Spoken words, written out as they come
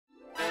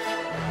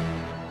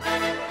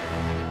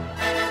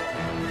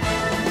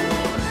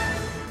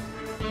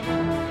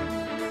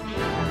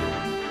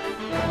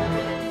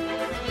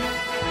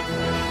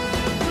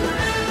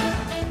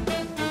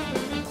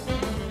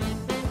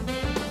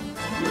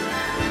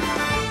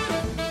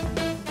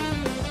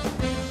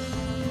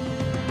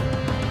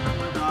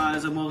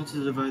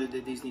devoted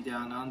to Disney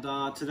Down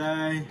Under.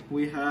 Today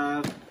we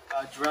have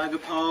a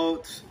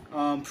Dragapult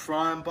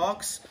Prime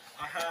box.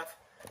 I have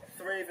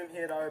 3 of them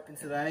here to open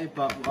today,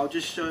 but I'll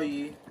just show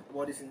you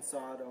what is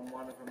inside on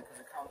one of them because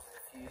it comes with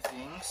a few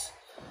things.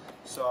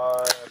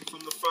 So from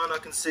the front I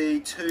can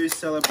see 2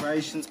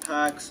 Celebrations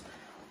packs,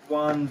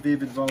 1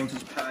 Vivid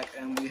Voltage pack,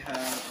 and we have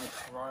a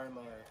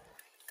promo.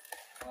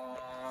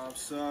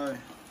 So we'll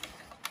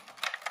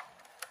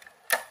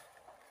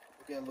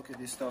get a look at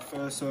this stuff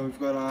first. So we've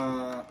got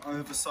a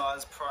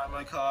oversized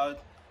promo card.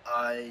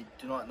 I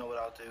do not know what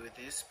I'll do with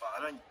this, but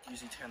I don't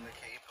usually tend to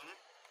keep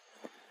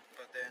them.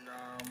 But then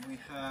we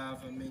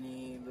have a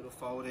mini little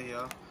folder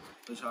here,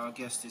 which I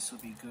guess this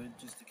would be good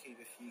just to keep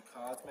a few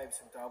cards, maybe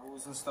some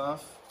doubles and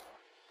stuff.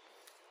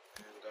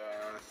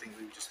 And I think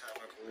we just have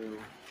like a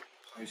little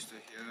poster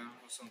here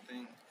or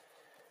something.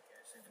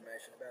 Some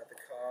information about the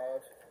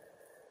card.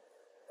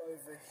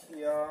 Over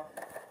here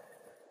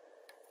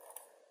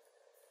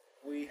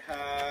we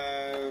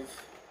have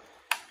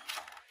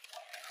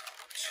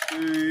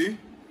 2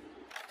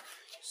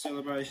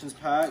 Celebrations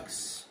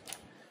packs,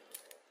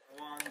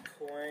 1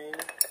 coin,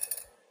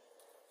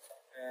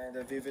 and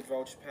a Vivid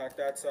Vulture pack.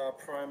 That's our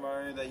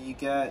promo that you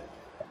get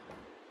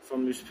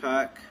from this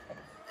pack,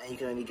 and you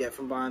can only get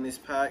from buying this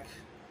pack.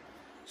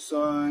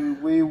 So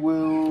we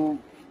will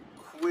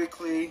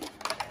quickly get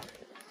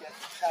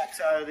the packs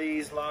out of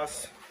these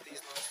last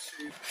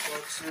 2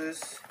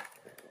 boxes,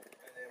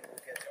 and then we'll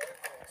get to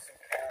opening some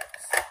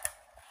packs.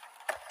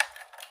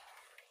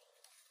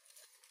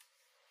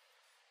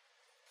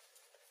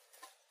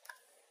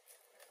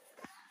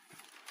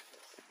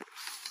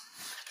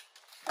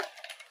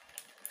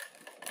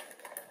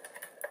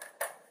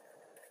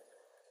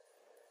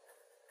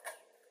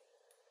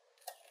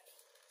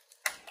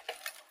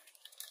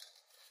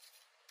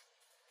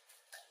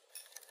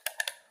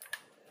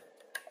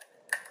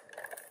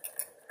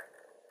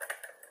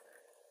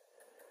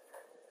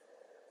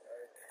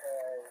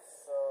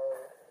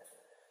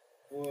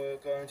 We're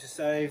going to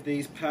save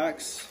these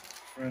packs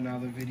for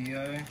another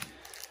video,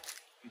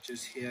 which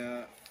is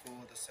here for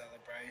the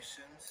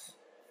celebrations.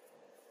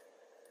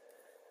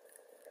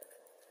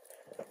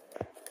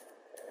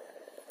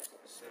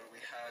 So we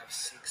have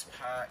 6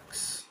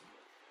 packs,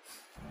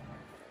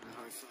 and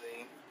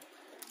hopefully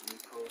we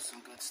pull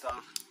some good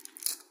stuff.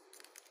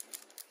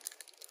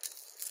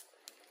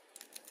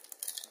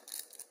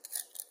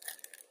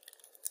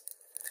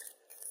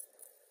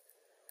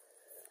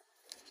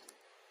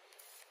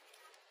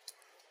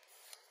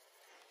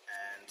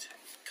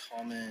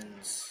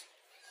 Commons.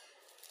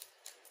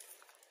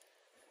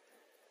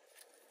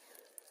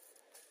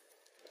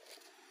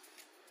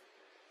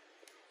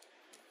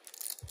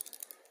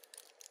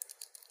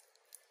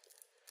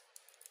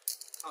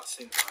 Can't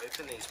seem to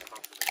open these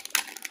properly.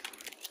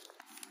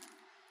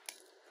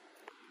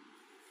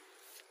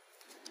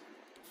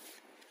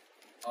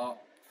 Oh,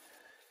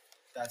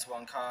 that's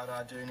 1 card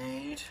I do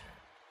need.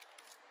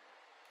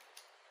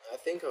 I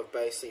think I've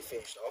basically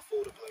finished off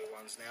all the blue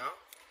ones now.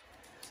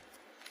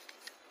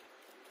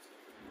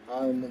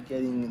 I'm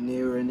getting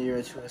nearer and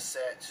nearer to a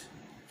set.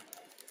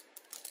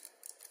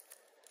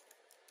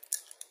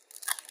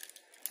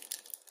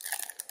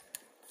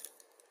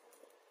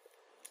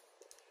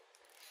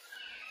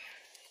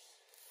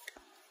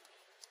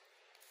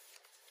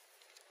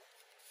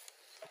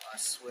 I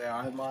swear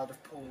I might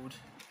have pulled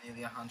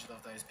nearly 100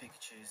 of those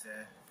Pikachus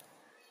there.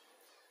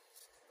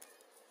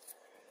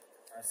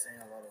 I've seen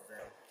a lot of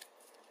them.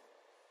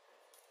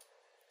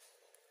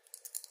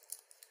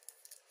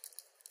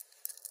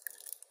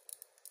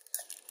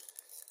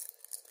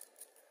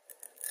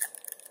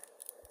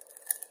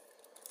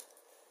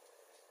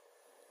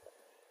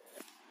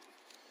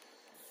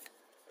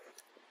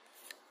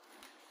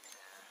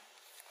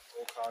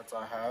 Cards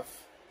I have.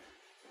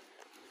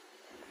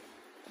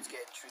 It's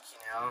getting tricky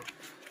now.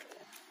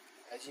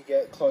 As you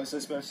get closer,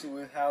 especially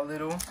with how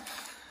little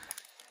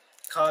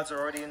cards are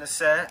already in the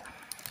set.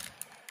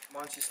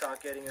 Once you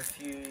start getting a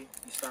few,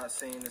 you start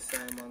seeing the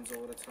same ones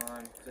all the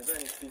time. There's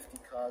only 50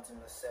 cards in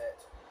the set.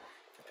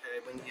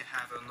 Compared when you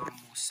have a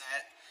normal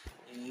set,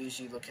 you're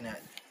usually looking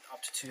at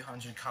up to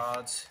 200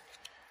 cards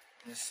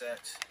in the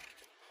set.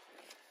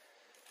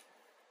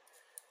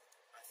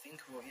 I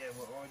think we're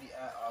already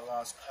at our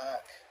last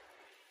pack.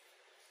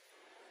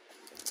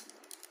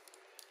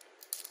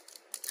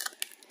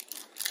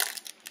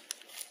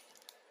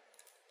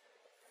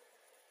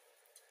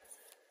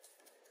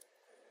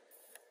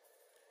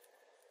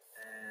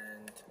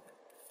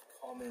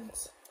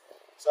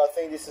 So I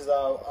think this is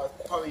our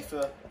probably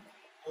for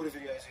all the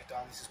videos we've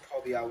done, this is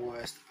probably our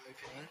worst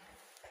opening.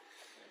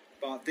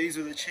 But these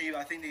are the cheap.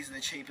 I think these are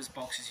the cheapest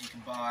boxes you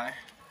can buy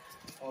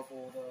of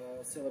all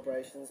the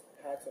celebrations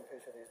packs. I'm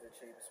pretty sure these are the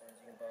cheapest ones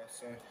you can buy.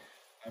 So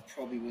I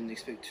probably wouldn't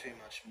expect too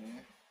much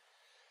more.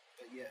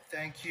 But yeah,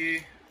 thank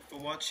you for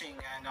watching,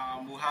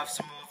 and we'll have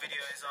some more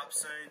videos up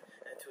soon.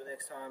 Until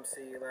next time,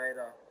 see you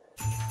later.